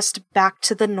readjust back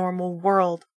to the normal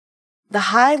world. The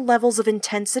high levels of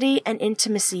intensity and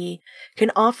intimacy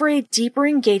can offer a deeper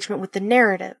engagement with the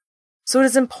narrative, so it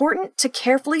is important to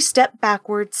carefully step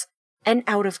backwards and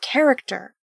out of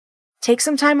character. Take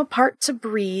some time apart to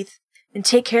breathe and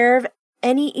take care of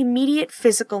any immediate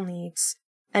physical needs,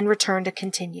 and return to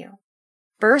continue.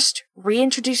 First,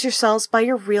 reintroduce yourselves by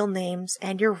your real names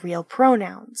and your real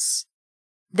pronouns.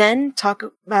 Then talk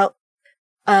about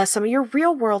some of your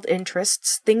real-world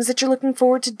interests, things that you're looking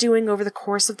forward to doing over the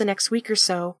course of the next week or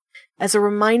so, as a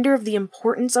reminder of the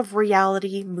importance of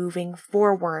reality moving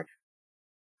forward.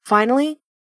 Finally,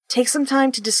 take some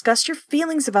time to discuss your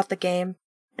feelings about the game,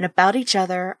 and about each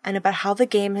other, and about how the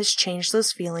game has changed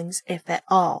those feelings, if at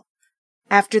all.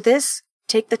 After this,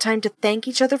 take the time to thank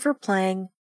each other for playing,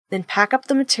 then pack up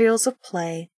the materials of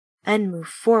play, and move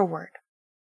forward.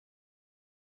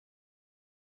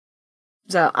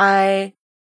 So, I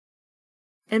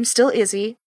am still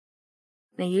Izzy,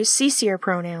 and I use CCR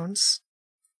pronouns.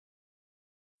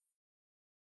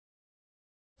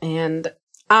 And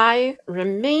I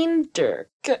remain Dirk.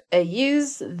 I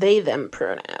use they-them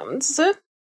pronouns.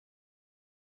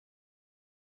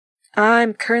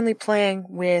 I'm currently playing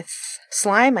with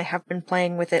Slime. I have been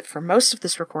playing with it for most of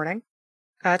this recording.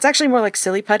 It's actually more like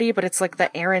Silly Putty, but it's like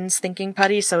the Aaron's Thinking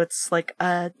Putty, so it's like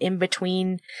in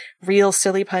between real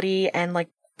Silly Putty and like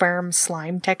firm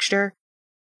slime texture.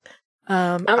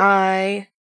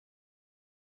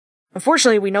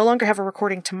 Unfortunately, we no longer have a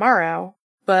recording tomorrow,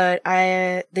 but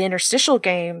the interstitial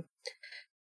game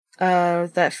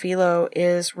that Philo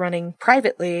is running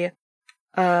privately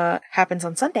happens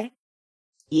on Sunday.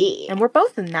 Yeah. And we're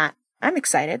both in that. I'm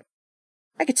excited.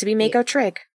 I get to be Mako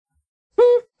Trig.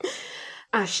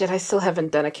 Ah, shit, I still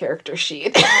haven't done a character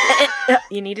sheet.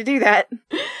 You need to do that.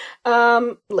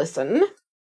 Listen.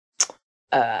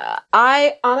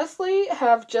 I honestly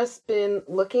have just been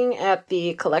looking at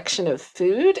the collection of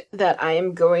food that I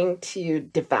am going to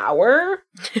devour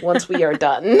once we are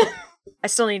done. I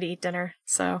still need to eat dinner,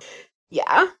 so.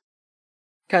 Yeah.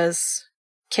 Because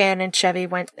Can and Chevy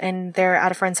went, and they're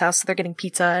at a friend's house, so they're getting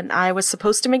pizza, and I was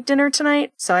supposed to make dinner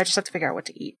tonight, so I just have to figure out what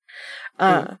to eat.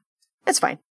 It's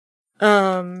fine.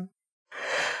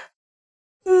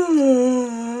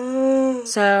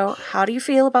 So, how do you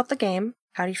feel about the game?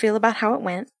 How do you feel about how it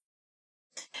went?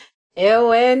 It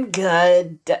went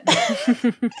good.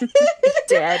 It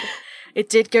did. It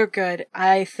did go good.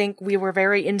 I think we were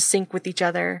very in sync with each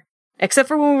other. Except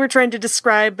for when we were trying to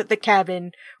describe the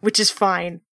cabin, which is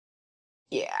fine.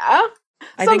 Yeah.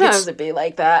 Sometimes it'd be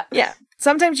like that. Yeah.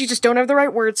 Sometimes you just don't have the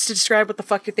right words to describe what the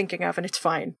fuck you're thinking of, and it's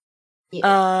fine.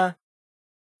 Yeah.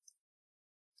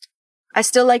 I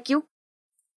still like you.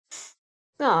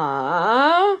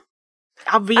 Aww.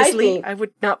 Obviously, I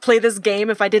would not play this game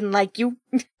if I didn't like you.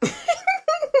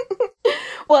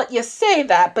 Well, you say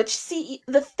that, but see,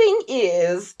 the thing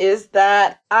is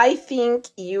that I think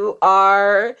you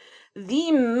are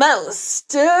the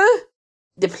most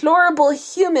deplorable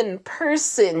human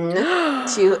person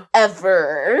to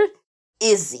ever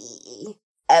Izzy.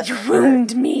 Ever. You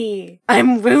wound me.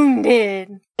 I'm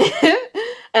wounded.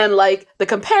 And, like, the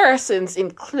comparisons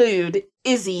include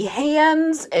Izzy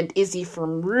hands and Izzy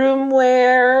from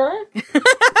Roomware.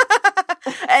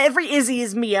 Every Izzy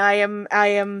is me. I am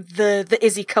the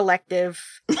Izzy collective.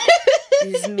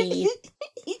 Is me.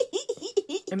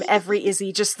 I'm every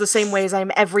Izzy, just the same way as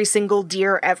I'm every single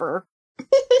deer ever.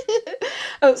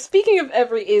 Oh, speaking of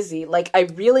every Izzy, like, I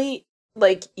really,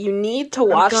 like, you need to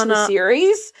watch the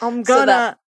series.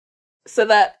 So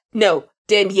that, no,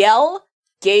 Danielle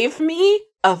gave me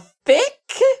a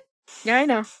fic. Yeah, I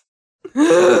know.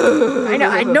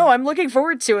 I know, I'm looking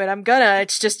forward to it.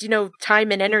 It's just,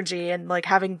 time and energy and, like,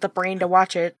 having the brain to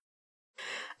watch it.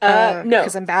 No.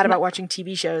 Because I'm bad about watching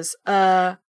TV shows.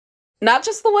 Not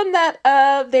just the one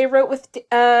that they wrote with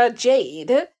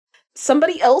Jade.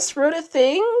 Somebody else wrote a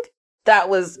thing that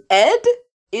was Ed,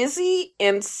 Izzy,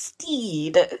 and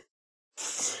Steed.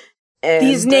 And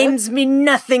these names mean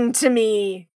nothing to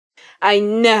me. I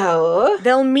know.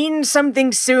 They'll mean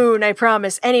something soon, I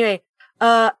promise. Anyway,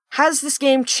 has this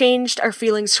game changed our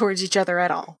feelings towards each other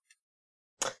at all?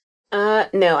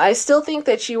 No, I still think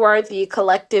that you are the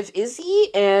collective Izzy,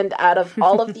 and out of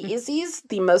all of the Izzies,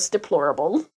 the most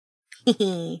deplorable.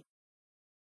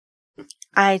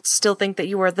 I still think that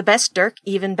you are the best Dirk,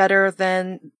 even better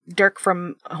than Dirk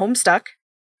from Homestuck.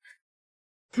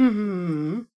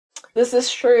 This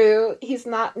is true. He's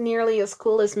not nearly as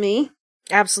cool as me.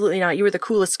 Absolutely not. You were the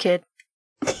coolest kid.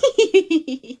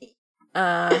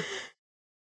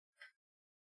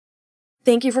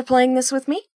 Thank you for playing this with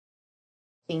me.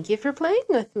 Thank you for playing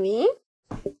with me.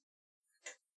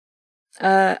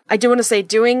 I do want to say,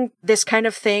 doing this kind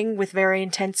of thing with very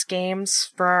intense games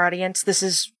for our audience, this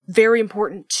is very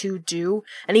important to do.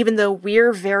 And even though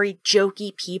we're very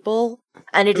jokey people,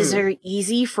 and it is very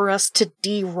easy for us to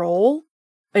de-roll,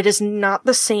 it is not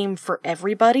the same for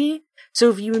everybody. So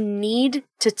if you need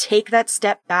to take that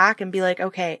step back and be like,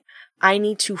 okay, I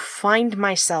need to find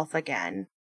myself again,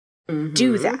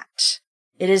 do that.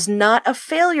 It is not a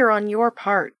failure on your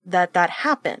part that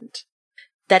happened.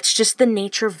 That's just the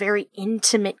nature of very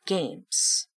intimate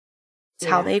games. It's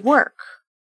how they work.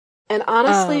 And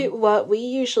honestly, what we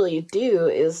usually do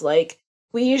is, like,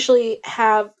 we usually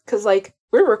have, because, like,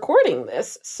 we're recording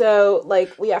this, so,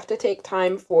 like, we have to take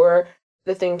time for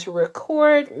the thing to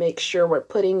record, make sure we're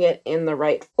putting it in the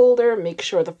right folder, make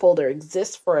sure the folder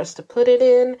exists for us to put it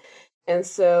in. And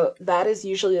so that is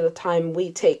usually the time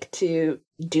we take to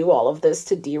do all of this,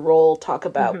 to de-roll, talk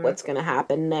about what's going to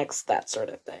happen next, that sort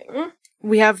of thing.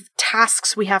 We have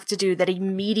tasks we have to do that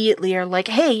immediately are like,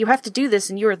 hey, you have to do this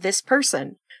and you're this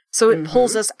person. So it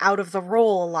pulls us out of the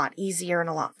role a lot easier and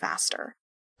a lot faster.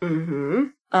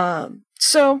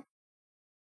 So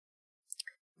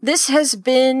this has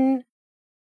been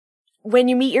When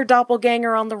You Meet Your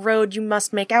Doppelganger on the Road, You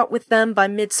Must Make Out With Them by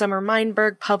Midsummer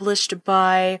Mindberg, published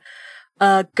by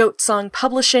Goat Song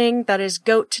Publishing. That is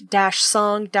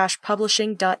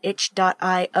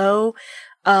goat-song-publishing.itch.io.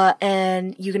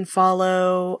 And you can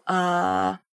follow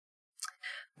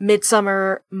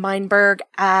Midsummer Mindberg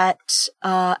at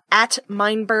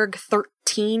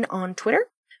Mindberg13 on Twitter.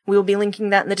 We will be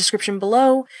linking that in the description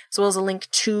below, as well as a link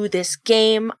to this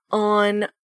game on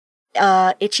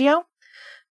itch.io.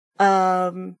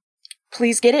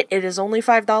 Please get it. It is only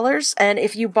 $5. And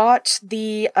if you bought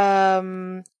the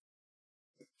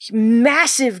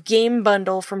massive game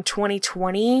bundle from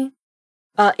 2020,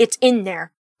 it's in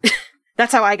there.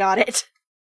 That's how I got it.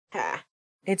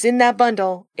 It's in that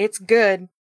bundle. It's good.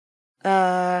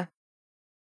 I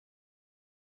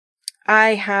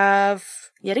have,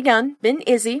 yet again, been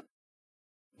Izzy.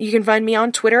 You can find me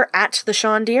on Twitter at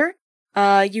 @TheSeanDeer.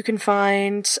 You can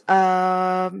find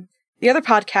the other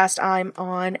podcast I'm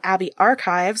on, Abby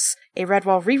Archives, a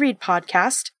Redwall reread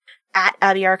podcast, at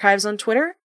Abby Archives on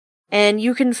Twitter. And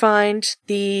you can find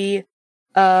the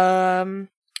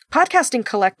podcasting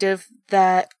collective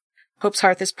that Hope's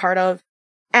Hearth is part of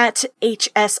at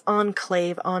HS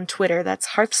Enclave on Twitter. That's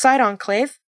Hearthside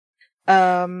Enclave.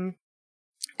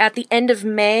 At the end of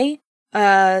May,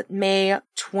 May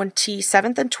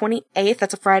 27th and 28th,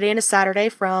 that's a Friday and a Saturday,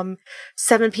 from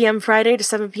 7 p.m. Friday to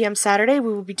 7 p.m. Saturday,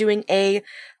 we will be doing a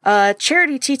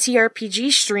charity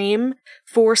TTRPG stream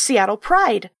for Seattle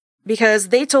Pride, because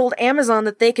they told Amazon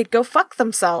that they could go fuck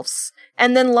themselves,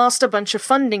 and then lost a bunch of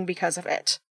funding because of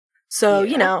it. So,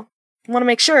 want to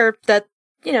make sure that,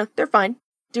 they're fine,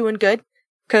 doing good,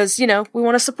 because, we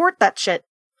want to support that shit.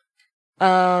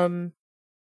 In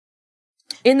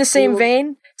the same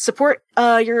vein, support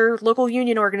your local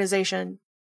union organization.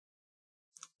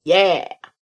 Yeah.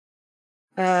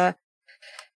 And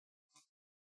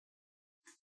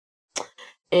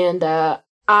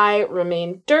I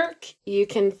remain Dirk. You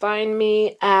can find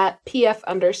me at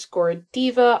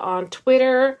PF_Diva on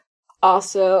Twitter.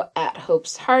 Also at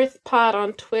Hope's Hearth Pod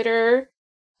on Twitter.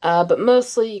 But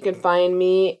mostly you can find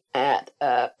me at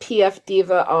PF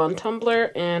Diva on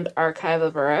Tumblr and Archive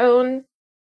of Our Own.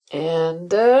 And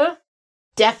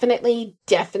definitely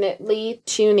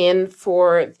tune in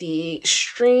for the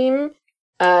stream.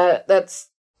 That's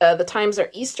the times are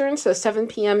Eastern, so 7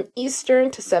 p.m. Eastern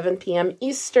to 7 p.m.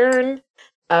 Eastern.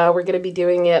 We're going to be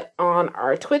doing it on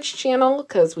our Twitch channel,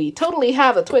 because we totally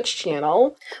have a Twitch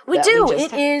channel. We do.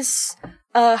 It is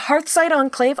Hearthside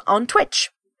Enclave on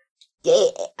Twitch.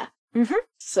 Yeah. Mm-hmm.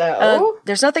 So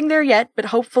there's nothing there yet, but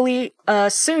hopefully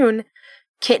soon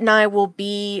Kit and I will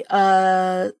be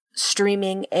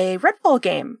streaming a Redfall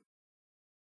game.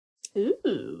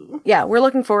 Ooh. Yeah, we're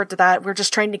looking forward to that. We're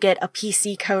just trying to get a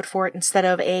PC code for it instead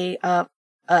of a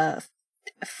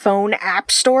phone app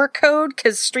store code,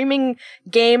 because streaming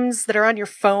games that are on your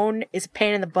phone is a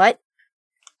pain in the butt.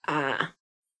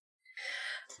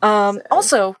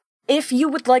 Also, if you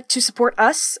would like to support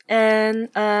us and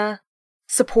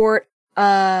support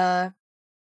us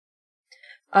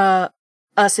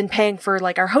in paying for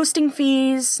like our hosting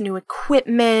fees, new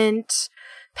equipment,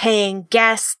 paying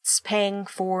guests, paying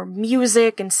for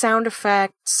music and sound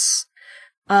effects,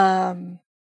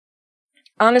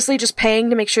 honestly just paying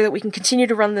to make sure that we can continue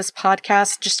to run this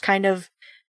podcast, just kind of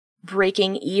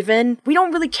breaking even. We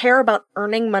don't really care about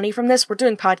earning money from this. We're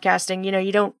doing podcasting. You know,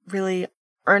 you don't really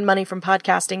earn money from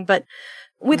podcasting, but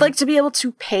we'd like to be able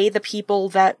to pay the people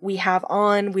that we have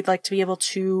on. We'd like to be able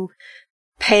to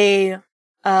pay,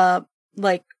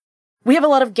 we have a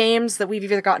lot of games that we've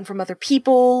either gotten from other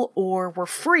people or were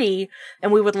free,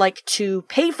 and we would like to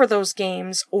pay for those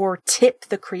games or tip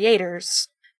the creators,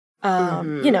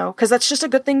 you know, because that's just a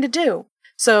good thing to do.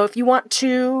 So if you want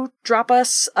to drop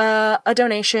us a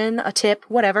donation, a tip,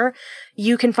 whatever,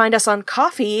 you can find us on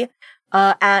Ko-fi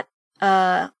at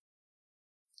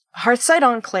Hearthside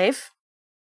Enclave.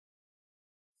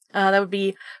 That would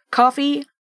be Ko-fi,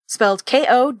 spelled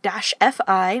ko-fi.com/HS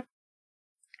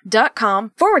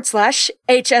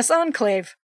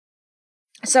Enclave.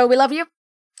 So we love you.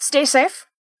 Stay safe.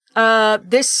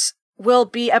 This will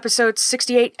be episodes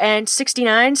 68 and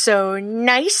 69, so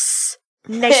nice.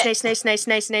 Nice.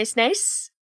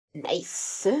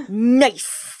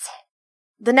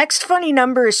 The next funny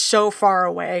number is so far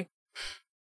away.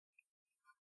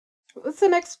 What's the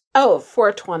next? Oh,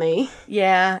 420.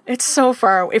 Yeah, it's so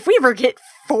far away. If we ever get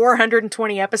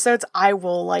 420 episodes, I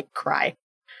will, cry.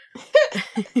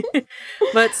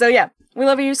 But, so yeah, we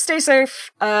love you. Stay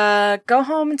safe. Go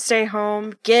home and stay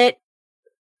home.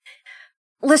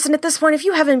 Listen, at this point, if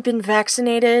you haven't been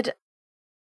vaccinated,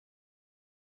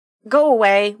 go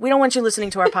away. We don't want you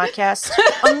listening to our podcast.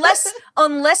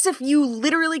 Unless if you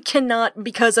literally cannot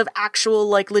because of actual,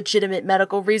 legitimate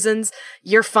medical reasons,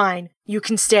 you're fine. You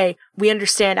can stay. We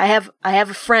understand. I have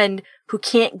a friend who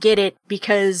can't get it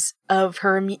because of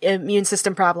her immune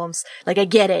system problems. I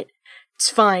get it. It's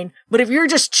fine. But if you're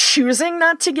just choosing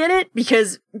not to get it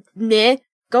because,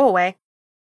 go away.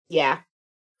 Yeah.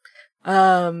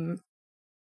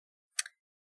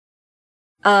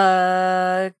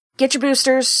 Get your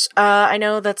boosters. I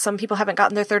know that some people haven't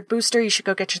gotten their third booster. You should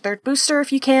go get your third booster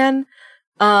if you can.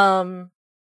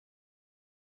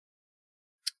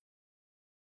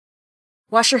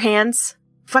 Wash your hands.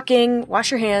 Fucking wash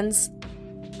your hands.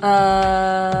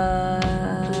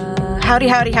 Howdy.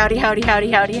 Howdy.